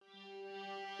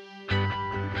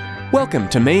Welcome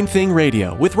to Main Thing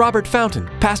Radio with Robert Fountain,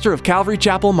 pastor of Calvary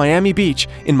Chapel, Miami Beach,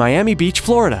 in Miami Beach,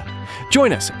 Florida.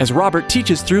 Join us as Robert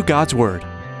teaches through God's Word.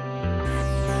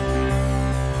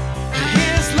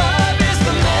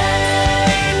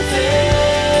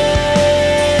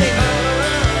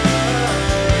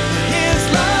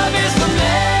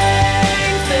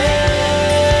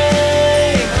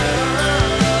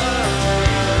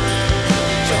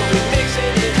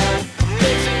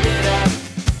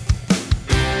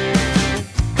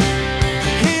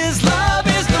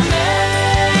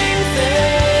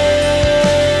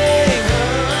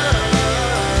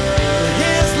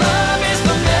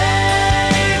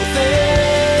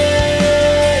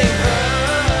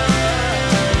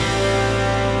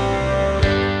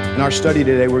 In our study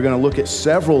today, we're going to look at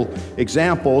several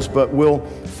examples, but we'll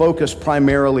focus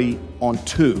primarily on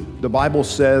two. The Bible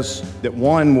says that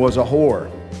one was a whore.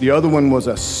 The other one was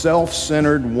a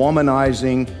self-centered,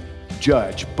 womanizing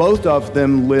judge. Both of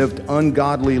them lived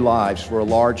ungodly lives for a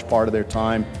large part of their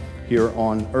time here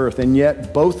on earth, and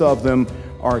yet both of them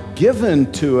are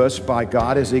given to us by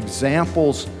God as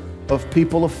examples of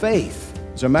people of faith.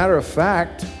 As a matter of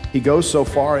fact, he goes so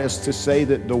far as to say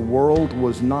that the world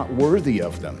was not worthy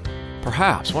of them.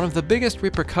 Perhaps one of the biggest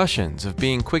repercussions of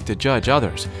being quick to judge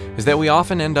others is that we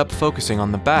often end up focusing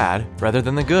on the bad rather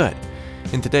than the good.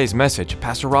 In today's message,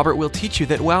 Pastor Robert will teach you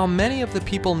that while many of the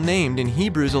people named in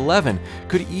Hebrews 11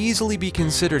 could easily be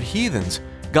considered heathens,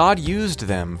 God used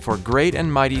them for great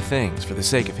and mighty things for the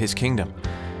sake of His kingdom.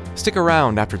 Stick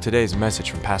around after today's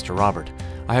message from Pastor Robert.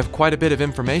 I have quite a bit of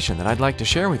information that I'd like to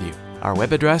share with you. Our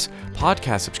web address,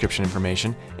 podcast subscription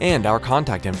information, and our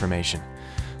contact information.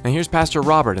 Now here's Pastor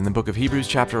Robert in the book of Hebrews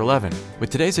chapter 11 with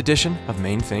today's edition of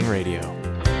Main Thing Radio.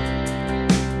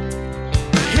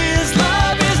 His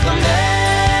love is the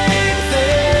main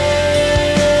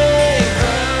thing.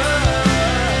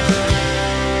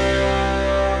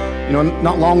 You know,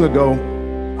 not long ago,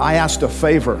 I asked a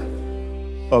favor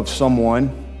of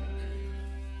someone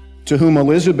to whom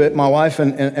Elizabeth, my wife,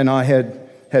 and I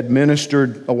had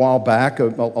ministered a while back, a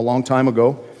long time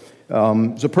ago.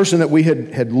 It's a person that we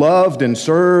had loved and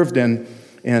served and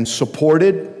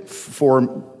supported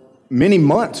for many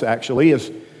months, actually, as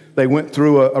they went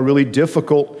through a really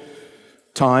difficult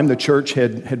time. The church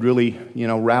had really,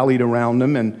 rallied around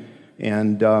them,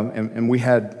 and we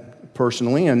had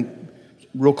personally and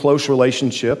real close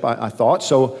relationship, I thought.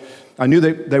 So I knew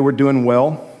that they were doing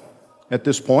well at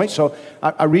this point. So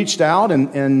I reached out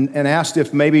and asked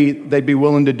if maybe they'd be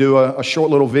willing to do a short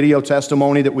little video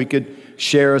testimony that we could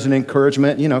share as an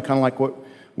encouragement, kind of like what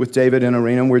with David and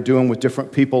Arena we're doing with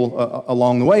different people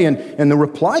along the way. And the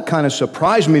reply kind of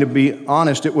surprised me, to be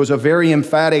honest. It was a very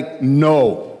emphatic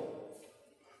no,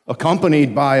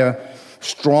 accompanied by a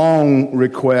strong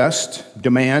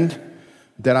demand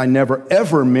that I never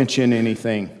ever mention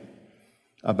anything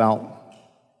about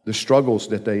the struggles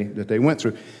that they went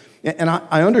through. And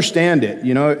I understand it.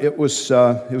 It was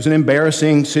an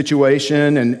embarrassing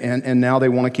situation, and now they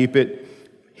want to keep it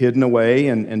hidden away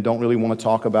and don't really want to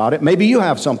talk about it. Maybe you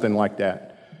have something like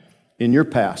that in your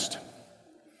past.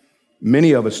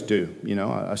 Many of us do.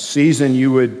 A season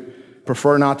you would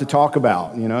prefer not to talk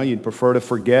about. You'd prefer to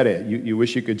forget it. You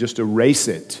wish you could just erase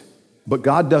it. But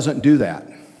God doesn't do that.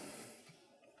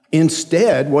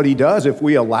 Instead, what He does, if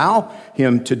we allow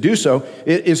Him to do so,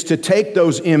 is to take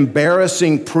those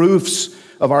embarrassing proofs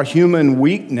of our human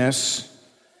weakness,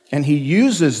 and He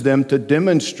uses them to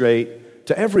demonstrate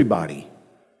to everybody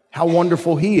how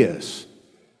wonderful He is,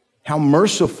 how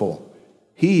merciful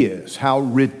He is, how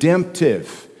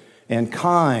redemptive and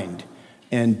kind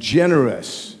and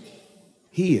generous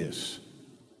He is.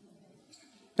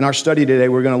 In our study today,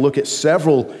 we're going to look at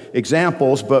several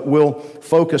examples, but we'll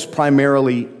focus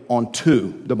primarily on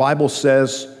two. The Bible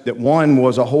says that one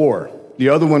was a whore. The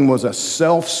other one was a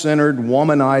self-centered,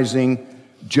 womanizing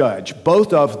judge.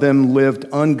 Both of them lived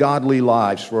ungodly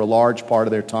lives for a large part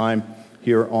of their time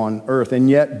here on earth, and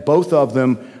yet both of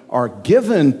them are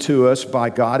given to us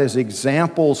by God as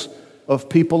examples of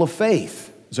people of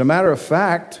faith. As a matter of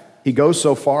fact, he goes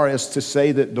so far as to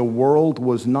say that the world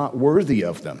was not worthy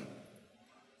of them.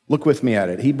 Look with me at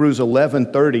it. Hebrews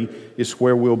 11:30 is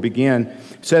where we'll begin.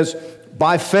 It says,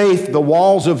 "By faith the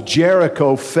walls of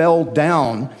Jericho fell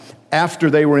down after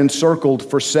they were encircled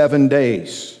for 7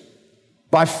 days.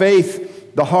 By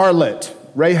faith the harlot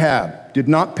Rahab did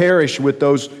not perish with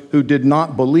those who did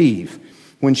not believe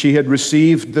when she had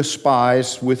received the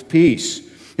spies with peace.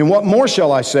 And what more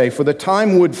shall I say? For the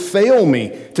time would fail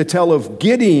me to tell of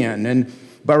Gideon and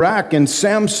Barak and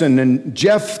Samson and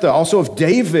Jephthah, also of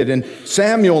David and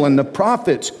Samuel and the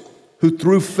prophets, who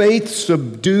through faith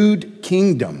subdued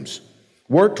kingdoms,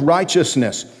 worked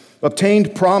righteousness,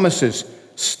 obtained promises,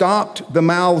 stopped the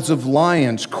mouths of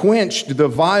lions, quenched the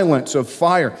violence of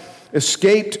fire,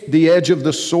 escaped the edge of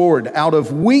the sword, out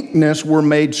of weakness were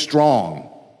made strong,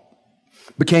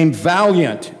 became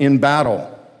valiant in battle,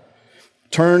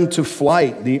 turned to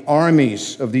flight the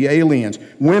armies of the aliens.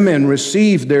 Women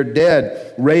received their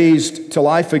dead raised to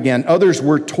life again. Others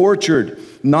were tortured,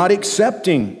 not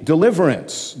accepting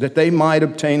deliverance, that they might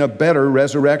obtain a better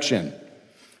resurrection.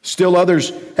 Still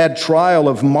others had trial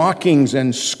of mockings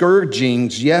and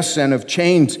scourgings, yes, and of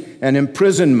chains and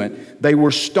imprisonment. They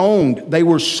were stoned, they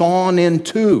were sawn in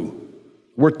two,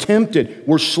 were tempted,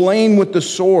 were slain with the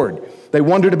sword. They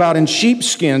wandered about in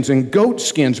sheepskins and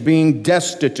goatskins, being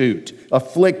destitute,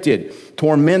 afflicted,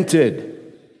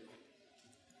 tormented,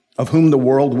 of whom the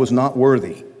world was not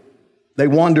worthy. They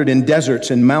wandered in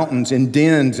deserts and mountains, in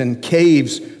dens and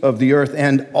caves of the earth,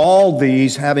 and all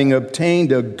these, having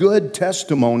obtained a good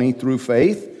testimony through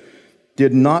faith,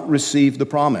 did not receive the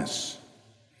promise.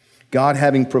 God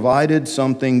having provided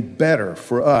something better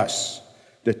for us,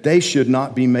 that they should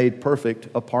not be made perfect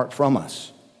apart from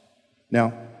us.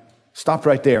 Now, stop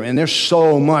right there. And there's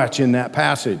so much in that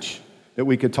passage that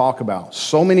we could talk about.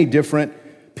 So many different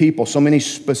people, so many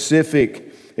specific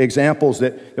examples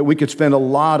that we could spend a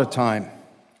lot of time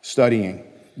studying.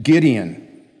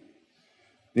 Gideon,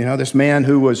 this man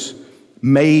who was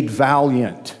made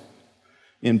valiant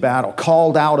in battle,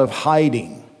 called out of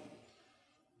hiding,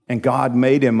 and God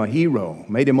made him a hero,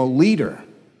 made him a leader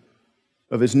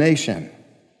of his nation.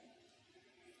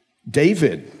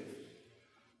 David,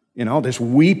 this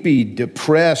weepy,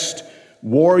 depressed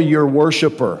warrior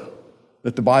worshiper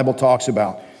that the Bible talks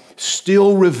about,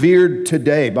 still revered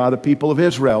today by the people of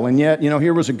Israel. And yet,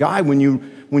 here was a guy, when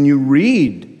you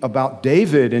read about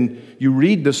David and you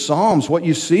read the Psalms, what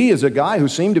you see is a guy who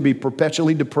seemed to be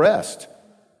perpetually depressed.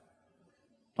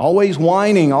 Always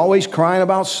whining, always crying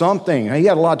about something. He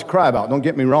had a lot to cry about, don't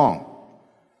get me wrong.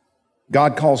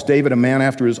 God calls David a man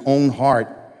after his own heart,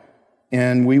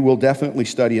 and we will definitely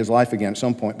study his life again at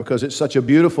some point because it's such a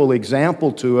beautiful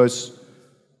example to us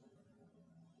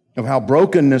of how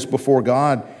brokenness before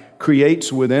God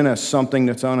creates within us something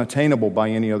that's unattainable by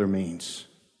any other means.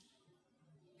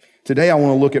 Today I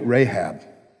want to look at Rahab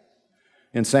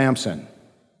and Samson.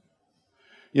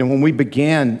 When we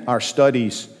began our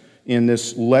studies in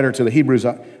this letter to the Hebrews,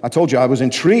 I told you I was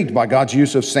intrigued by God's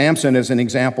use of Samson as an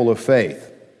example of faith.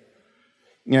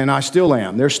 And I still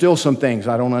am. There's still some things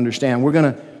I don't understand. We're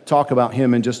going to talk about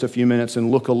him in just a few minutes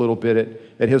and look a little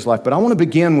bit at his life. But I want to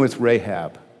begin with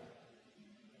Rahab.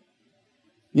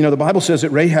 The Bible says that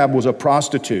Rahab was a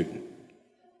prostitute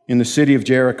in the city of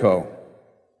Jericho.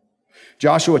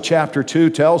 Joshua chapter 2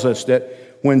 tells us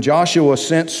that when Joshua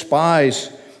sent spies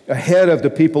ahead of the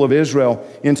people of Israel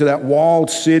into that walled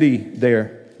city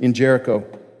there in Jericho,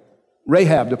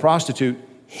 Rahab, the prostitute,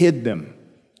 hid them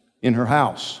in her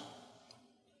house.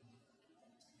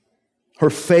 Her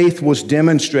faith was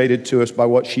demonstrated to us by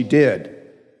what she did.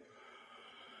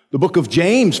 The book of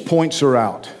James points her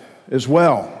out as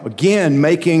well, again,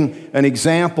 making an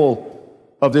example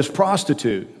of this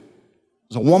prostitute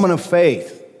as a woman of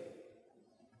faith.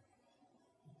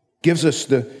 Gives us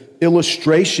the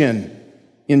illustration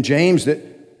in James that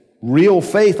real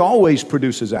faith always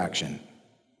produces action.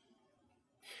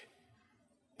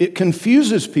 It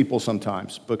confuses people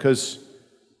sometimes because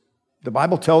the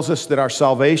Bible tells us that our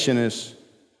salvation is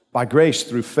by grace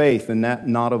through faith, and that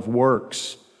not of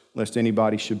works, lest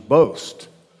anybody should boast.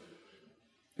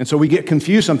 And so we get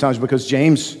confused sometimes because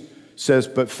James says,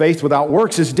 but faith without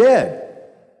works is dead.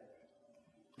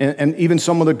 And even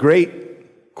some of the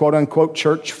great, quote-unquote,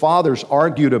 church fathers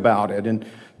argued about it and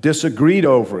disagreed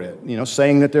over it,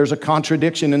 saying that there's a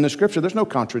contradiction in the Scripture. There's no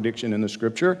contradiction in the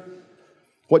Scripture.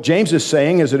 What James is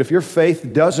saying is that if your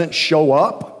faith doesn't show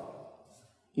up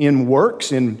in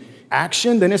works, in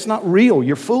action, then it's not real.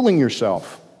 You're fooling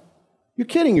yourself. You're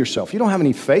kidding yourself. You don't have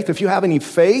any faith. If you have any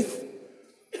faith,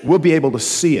 we'll be able to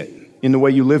see it in the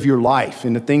way you live your life,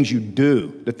 in the things you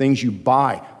do, the things you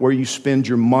buy, where you spend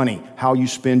your money, how you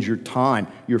spend your time.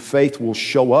 Your faith will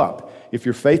show up. If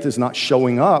your faith is not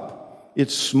showing up,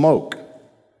 it's smoke.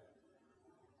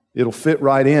 It'll fit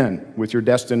right in with your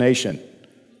destination.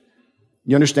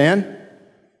 You understand?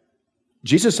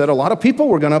 Jesus said a lot of people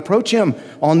were going to approach him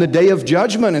on the day of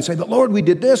judgment and say, "But Lord, we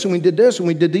did this and we did this and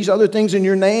we did these other things in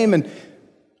your name." And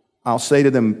I'll say to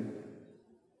them,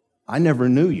 "I never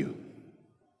knew you.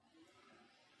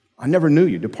 I never knew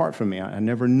you. Depart from me. I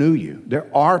never knew you." There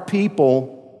are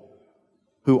people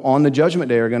who on the judgment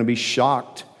day are going to be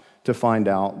shocked to find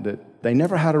out that they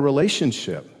never had a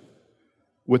relationship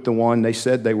with the one they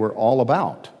said they were all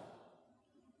about.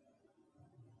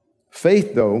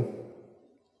 Faith, though,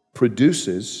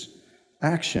 produces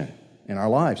action in our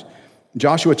lives.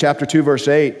 Joshua chapter 2, verse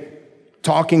 8,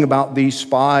 talking about these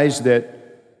spies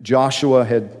that Joshua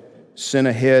had sent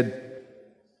ahead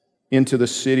into the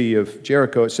city of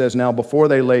Jericho. It says, now before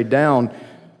they laid down,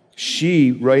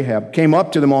 she, Rahab, came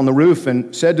up to them on the roof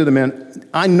and said to the men,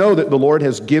 I know that the Lord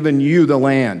has given you the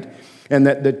land, and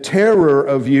that the terror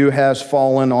of you has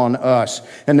fallen on us,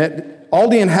 and that all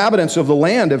the inhabitants of the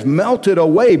land have melted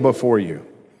away before you.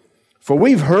 For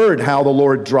we've heard how the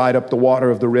Lord dried up the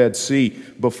water of the Red Sea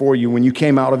before you when you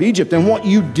came out of Egypt, and what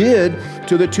you did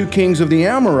to the two kings of the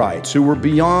Amorites who were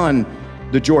beyond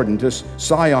the Jordan, to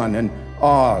Sihon and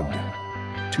Og,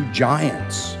 two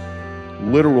giants,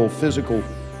 literal physical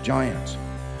giants.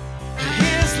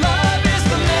 His love is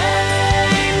the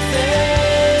main thing.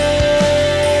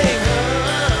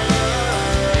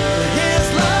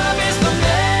 His love is the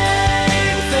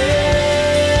main thing.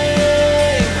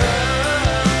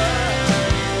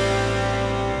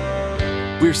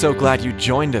 We're so glad you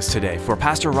joined us today for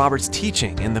Pastor Robert's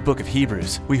teaching in the book of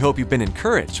Hebrews. We hope you've been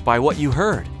encouraged by what you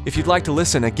heard. If you'd like to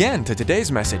listen again to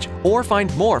today's message or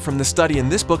find more from the study in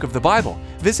this book of the Bible,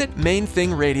 visit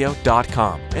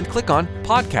mainthingradio.com and click on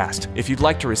Podcast. If you'd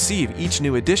like to receive each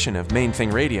new edition of Main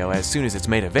Thing Radio as soon as it's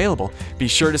made available, be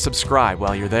sure to subscribe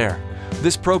while you're there.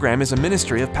 This program is a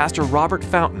ministry of Pastor Robert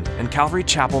Fountain and Calvary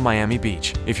Chapel, Miami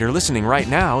Beach. If you're listening right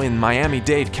now in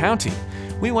Miami-Dade County,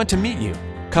 we want to meet you.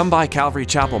 Come by Calvary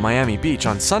Chapel, Miami Beach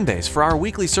on Sundays for our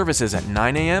weekly services at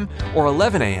 9 a.m. or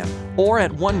 11 a.m. or at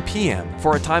 1 p.m.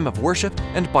 for a time of worship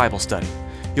and Bible study.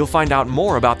 You'll find out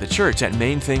more about the church at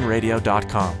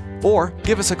mainthingradio.com or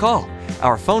give us a call.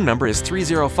 Our phone number is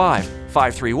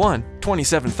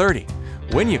 305-531-2730.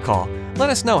 When you call, let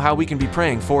us know how we can be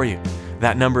praying for you.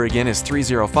 That number again is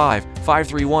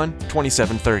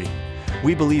 305-531-2730.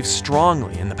 We believe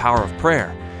strongly in the power of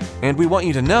prayer, and we want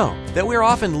you to know that we're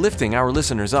often lifting our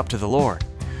listeners up to the Lord.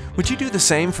 Would you do the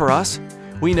same for us?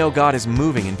 We know God is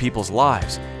moving in people's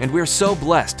lives, and we're so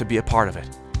blessed to be a part of it.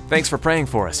 Thanks for praying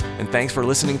for us, and thanks for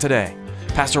listening today.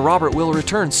 Pastor Robert will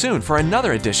return soon for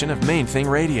another edition of Main Thing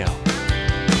Radio.